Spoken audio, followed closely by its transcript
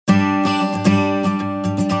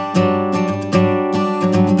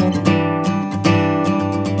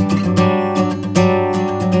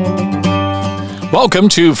Welcome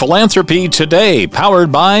to Philanthropy Today,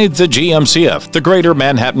 powered by the GMCF, the Greater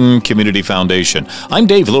Manhattan Community Foundation. I'm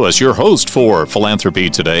Dave Lewis, your host for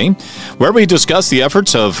Philanthropy Today, where we discuss the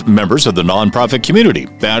efforts of members of the nonprofit community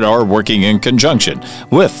that are working in conjunction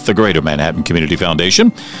with the Greater Manhattan Community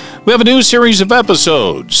Foundation. We have a new series of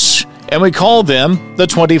episodes, and we call them the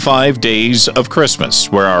 25 Days of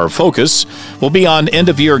Christmas, where our focus will be on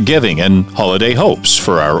end-of-year giving and holiday hopes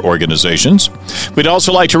for our organizations. We'd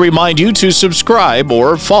also like to remind you to subscribe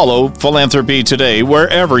or follow Philanthropy Today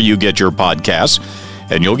wherever you get your podcasts,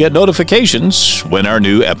 and you'll get notifications when our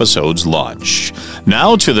new episodes launch.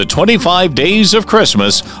 Now to the 25 Days of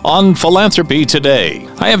Christmas on Philanthropy Today.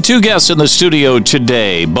 I have two guests in the studio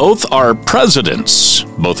today. Both are presidents.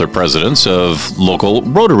 Both are presidents of local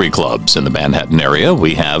Rotary clubs in the Manhattan area.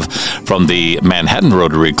 We have from the Manhattan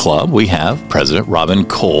Rotary Club, we have President Robin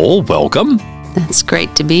Cole. Welcome. That's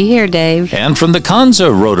great to be here, Dave. And from the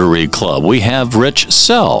Kanza Rotary Club, we have Rich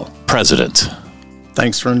Sell, President.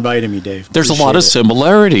 Thanks for inviting me, Dave. There's a lot of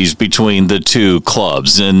similarities between the two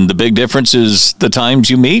clubs, and the big difference is the times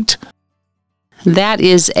you meet? That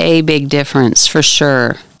is a big difference, for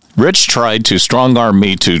sure. Rich tried to strong-arm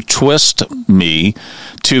me to twist me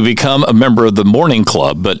to become a member of the morning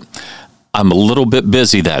club, but I'm a little bit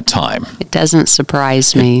busy that time. It doesn't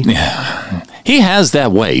surprise me. He has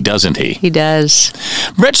that way, doesn't he? He does.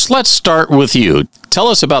 Rich, let's start with you. Tell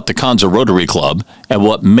us about the Kanza Rotary Club and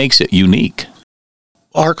what makes it unique.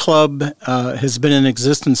 Our club has been in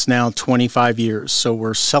existence now 25 years, so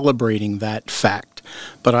we're celebrating that fact.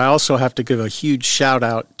 But I also have to give a huge shout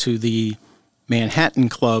out to the Manhattan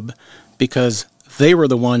Club because they were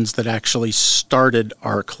the ones that actually started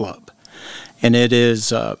our club. And it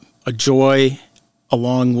is a joy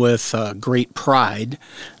along with great pride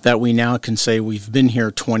that we now can say we've been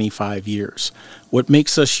here 25 years. What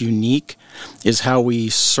makes us unique is how we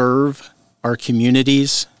serve our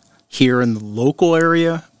communities here in the local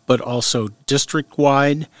area, but also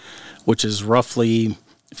district-wide, which is roughly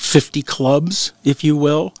 50 clubs, if you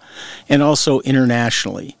will, and also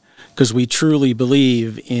internationally, because we truly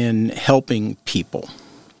believe in helping people.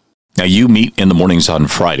 Now, you meet in the mornings on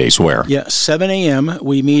Fridays, where? Yeah, 7 a.m.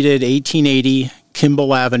 We meet at 1880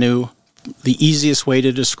 Kimball Avenue. The easiest way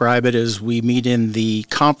to describe it is we meet in the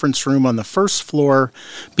conference room on the first floor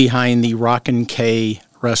behind the Rockin' K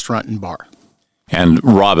restaurant and bar. And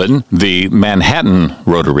Robin, the Manhattan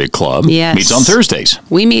Rotary Club, meets on Thursdays.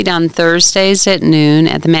 We meet on Thursdays at noon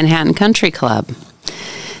at the Manhattan Country Club.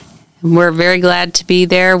 We're very glad to be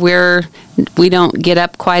there. We don't get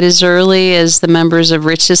up quite as early as the members of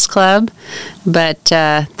Rich's Club, but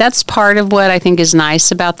that's part of what I think is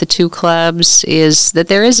nice about the two clubs is that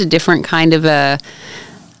there is a different kind of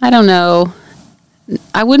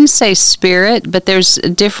I wouldn't say spirit, but there's a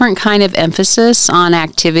different kind of emphasis on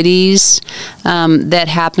activities that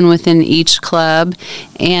happen within each club.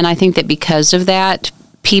 And I think that because of that,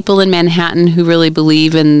 people in Manhattan who really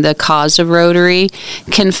believe in the cause of Rotary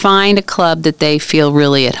can find a club that they feel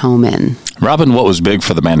really at home in. Robin, what was big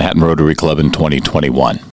for the Manhattan Rotary Club in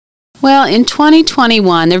 2021? Well, in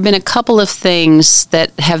 2021, there have been a couple of things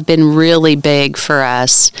that have been really big for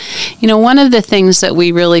us. You know, one of the things that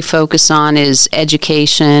we really focus on is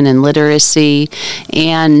education and literacy.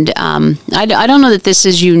 And I don't know that this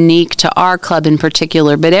is unique to our club in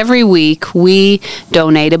particular, but every week we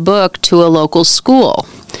donate a book to a local school.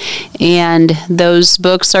 And those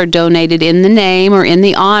books are donated in the name or in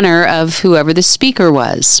the honor of whoever the speaker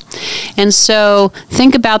was. And so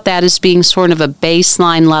think about that as being sort of a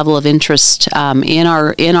baseline level of interest in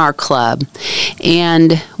our club.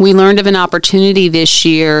 And we learned of an opportunity this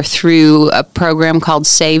year through a program called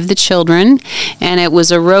Save the Children, and it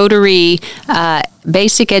was a Rotary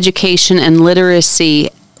basic education and literacy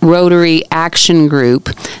Rotary Action Group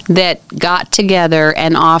that got together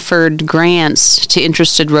and offered grants to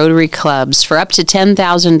interested Rotary clubs for up to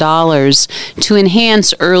 $10,000 to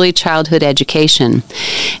enhance early childhood education.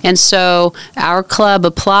 And so our club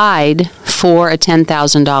applied for a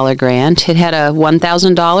 $10,000 grant. It had a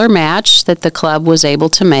 $1,000 match that the club was able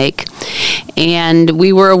to make, and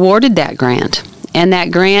we were awarded that grant. And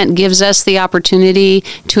that grant gives us the opportunity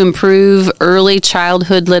to improve early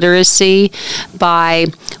childhood literacy by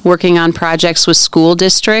working on projects with school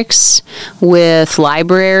districts, with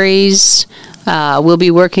libraries. We'll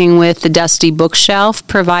be working with the Dusty Bookshelf,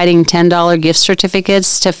 providing $10 gift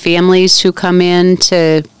certificates to families who come in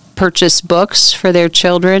to purchase books for their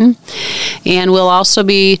children. And we'll also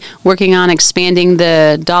be working on expanding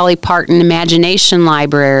the Dolly Parton Imagination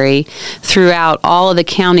Library throughout all of the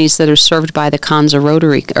counties that are served by the Kanza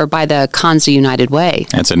Rotary, or by the Kanza United Way.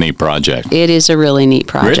 That's a neat project. It is a really neat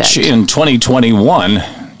project. Rich, in 2021,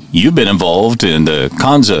 you've been involved in the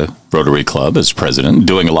Kanza Rotary Club as president,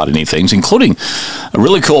 doing a lot of neat things, including a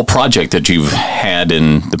really cool project that you've had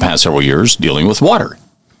in the past several years dealing with water.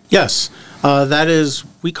 Yes, that is,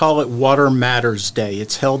 we call it Water Matters Day.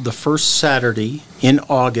 It's held the first Saturday in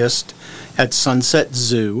August at Sunset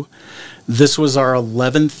Zoo. This was our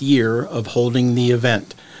 11th year of holding the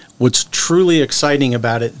event. What's truly exciting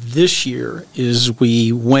about it this year is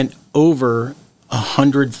we went over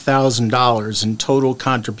 $100,000 in total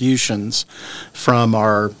contributions from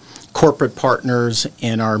our corporate partners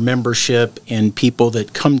and our membership and people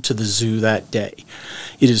that come to the zoo that day.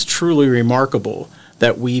 It is truly remarkable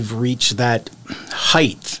that we've reached that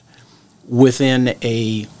height within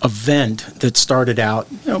a event that started out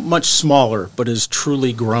much smaller, but has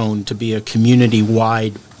truly grown to be a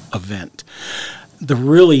community-wide event. The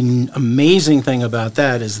really amazing thing about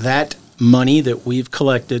that is that money that we've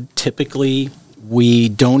collected, typically we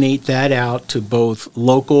donate that out to both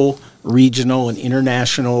local, regional, and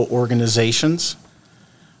international organizations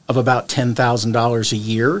of about $10,000 a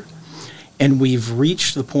year. And we've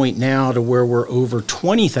reached the point now to where we're over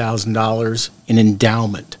 $20,000 in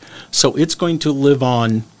endowment. So it's going to live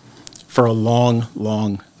on for a long,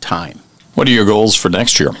 long time. What are your goals for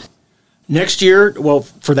next year? Next year, well,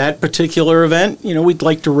 for that particular event, we'd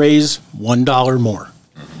like to raise $1 more.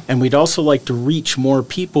 And we'd also like to reach more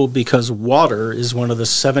people because water is one of the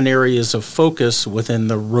 7 areas of focus within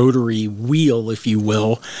the Rotary wheel, if you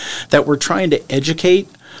will, that we're trying to educate,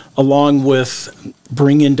 along with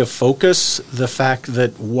bring into focus the fact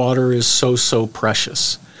that water is so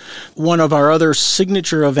precious. One of our other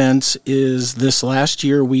signature events is this last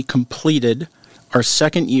year we completed our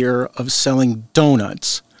 2nd year of selling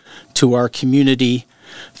donuts to our community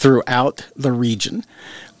throughout the region.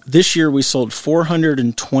 This year we sold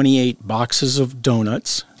 428 boxes of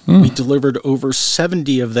donuts. We delivered over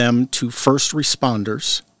 70 of them to first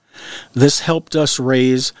responders. This helped us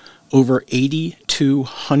raise over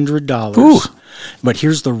 $8,200. Ooh. But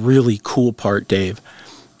here's the really cool part, Dave.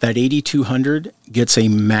 That $8,200 gets a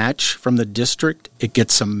match from the district. It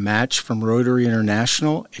gets a match from Rotary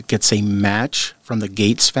International. It gets a match from the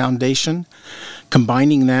Gates Foundation.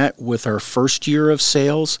 Combining that with our first year of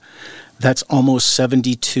sales, that's almost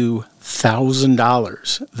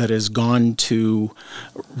 $72,000 that has gone to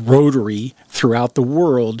Rotary throughout the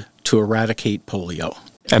world to eradicate polio.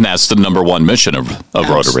 And that's the number one mission of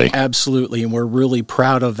Rotary. Absolutely, and we're really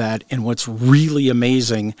proud of that. And what's really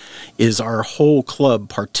amazing is our whole club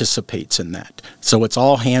participates in that. So it's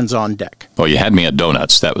all hands on deck. Well, you had me at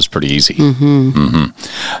donuts. That was pretty easy.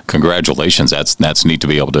 Congratulations. That's neat to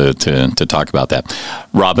be able to talk about that.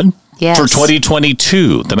 Robin? Yes. For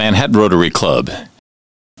 2022, the Manhattan Rotary Club.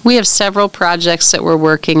 We have several projects that we're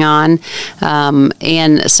working on,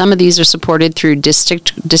 and some of these are supported through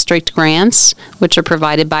district grants, which are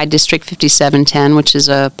provided by District 5710, which is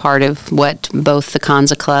a part of what both the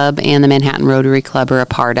Kanza Club and the Manhattan Rotary Club are a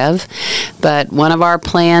part of. But one of our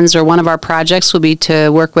plans or one of our projects will be to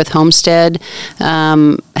work with Homestead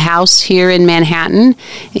House here in Manhattan,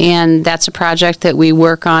 and that's a project that we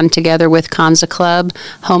work on together with Kanza Club.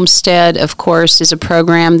 Homestead, of course, is a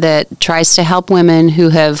program that tries to help women who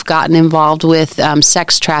have gotten involved with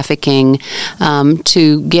sex trafficking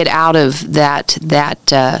to get out of that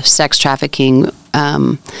sex trafficking.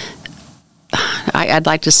 I'd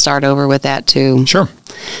like to start over with that too. Sure.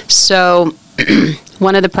 So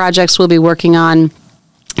one of the projects we'll be working on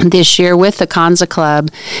this year with the Kanza Club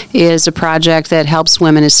is a project that helps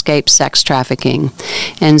women escape sex trafficking.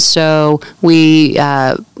 And so we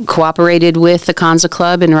cooperated with the Kanza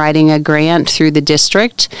Club in writing a grant through the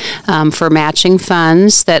district for matching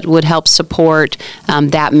funds that would help support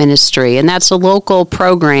that ministry. And that's a local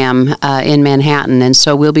program in Manhattan, and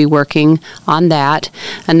so we'll be working on that.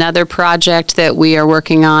 Another project that we are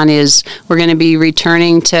working on is we're going to be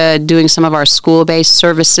returning to doing some of our school-based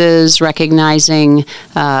services, recognizing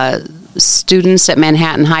students at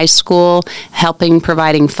Manhattan High School,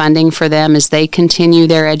 providing funding for them as they continue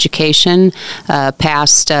their education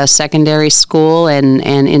past secondary school and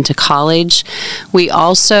into college. We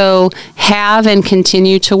also have and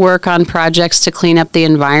continue to work on projects to clean up the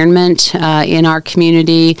environment in our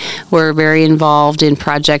community. We're very involved in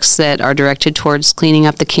projects that are directed towards cleaning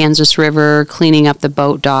up the Kansas River, cleaning up the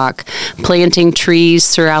boat dock, planting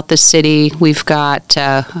trees throughout the city. We've got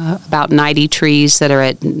about 90 trees that are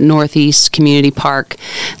at northeast Northeast Community Park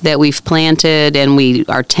that we've planted, and we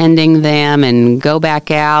are tending them and go back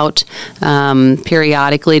out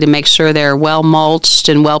periodically to make sure they're well mulched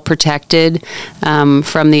and well protected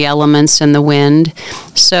from the elements and the wind.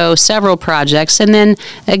 So several projects. And then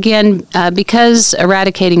again, because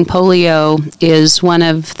eradicating polio is one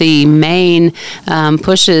of the main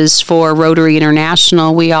pushes for Rotary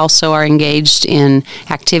International, we also are engaged in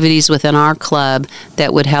activities within our club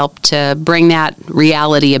that would help to bring that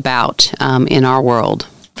reality about in our world.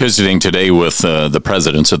 Visiting today with the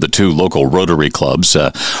presidents of the two local Rotary clubs,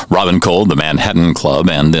 Robin Cole, the Manhattan Club,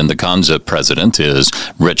 and then the Kanza president is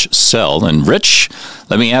Rich Sell. And Rich,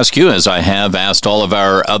 let me ask you, as I have asked all of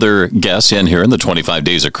our other guests in here in the 25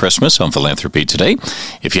 Days of Christmas on Philanthropy Today,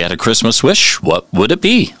 if you had a Christmas wish, what would it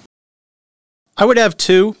be? I would have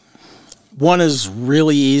two. One is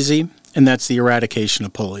really easy, and that's the eradication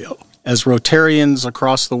of polio. As Rotarians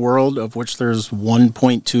across the world, of which there's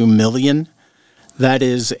 1.2 million, that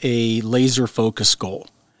is a laser-focused goal.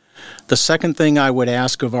 The second thing I would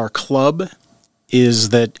ask of our club is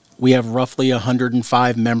that we have roughly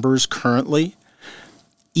 105 members currently.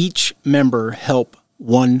 Each member help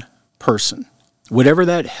one person. Whatever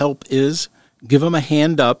that help is, give them a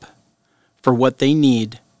hand up for what they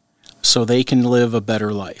need so they can live a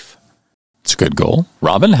better life. It's a good goal.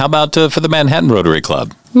 Robin, how about for the Manhattan Rotary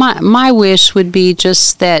Club? My wish would be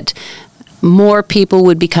just that more people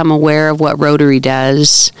would become aware of what Rotary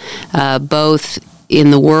does, both in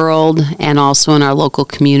the world and also in our local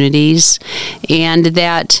communities, and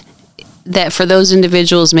that for those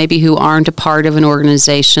individuals maybe who aren't a part of an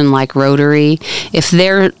organization like Rotary, if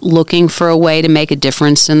they're looking for a way to make a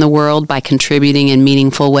difference in the world by contributing in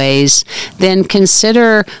meaningful ways, then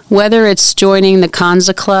consider whether it's joining the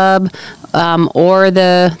Kanza Club or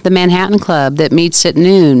the Manhattan Club that meets at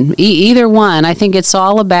noon. Either one. I think it's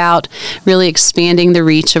all about really expanding the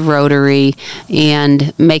reach of Rotary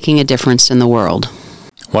and making a difference in the world.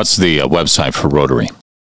 What's the website for Rotary?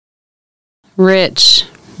 Rich,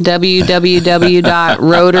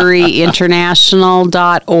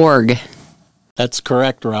 www.rotaryinternational.org. That's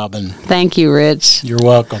correct, Robin. Thank you, Rich. You're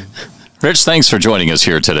welcome. Rich, thanks for joining us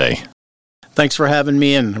here today. Thanks for having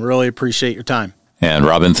me in. I really appreciate your time. And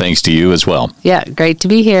Robin, thanks to you as well. Yeah, great to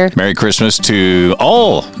be here. Merry Christmas to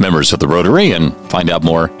all members of the Rotary, and find out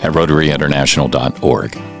more at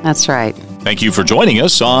rotaryinternational.org. That's right. Thank you for joining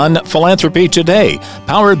us on Philanthropy Today,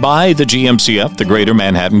 powered by the GMCF, the Greater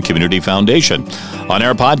Manhattan Community Foundation. On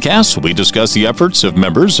our podcast, we discuss the efforts of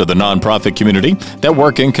members of the nonprofit community that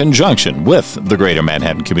work in conjunction with the Greater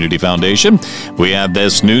Manhattan Community Foundation. We have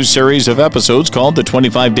this new series of episodes called the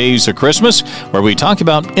 25 Days of Christmas, where we talk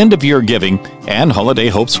about end-of-year giving and holiday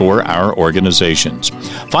hopes for our organizations.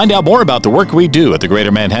 Find out more about the work we do at the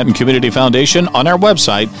Greater Manhattan Community Foundation on our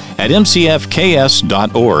website at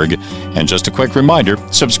mcfks.org. And just a quick reminder,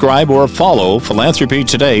 subscribe or follow Philanthropy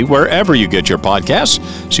Today wherever you get your podcasts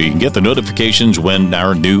so you can get the notifications when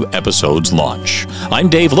our new episodes launch. I'm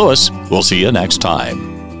Dave Lewis. We'll see you next time.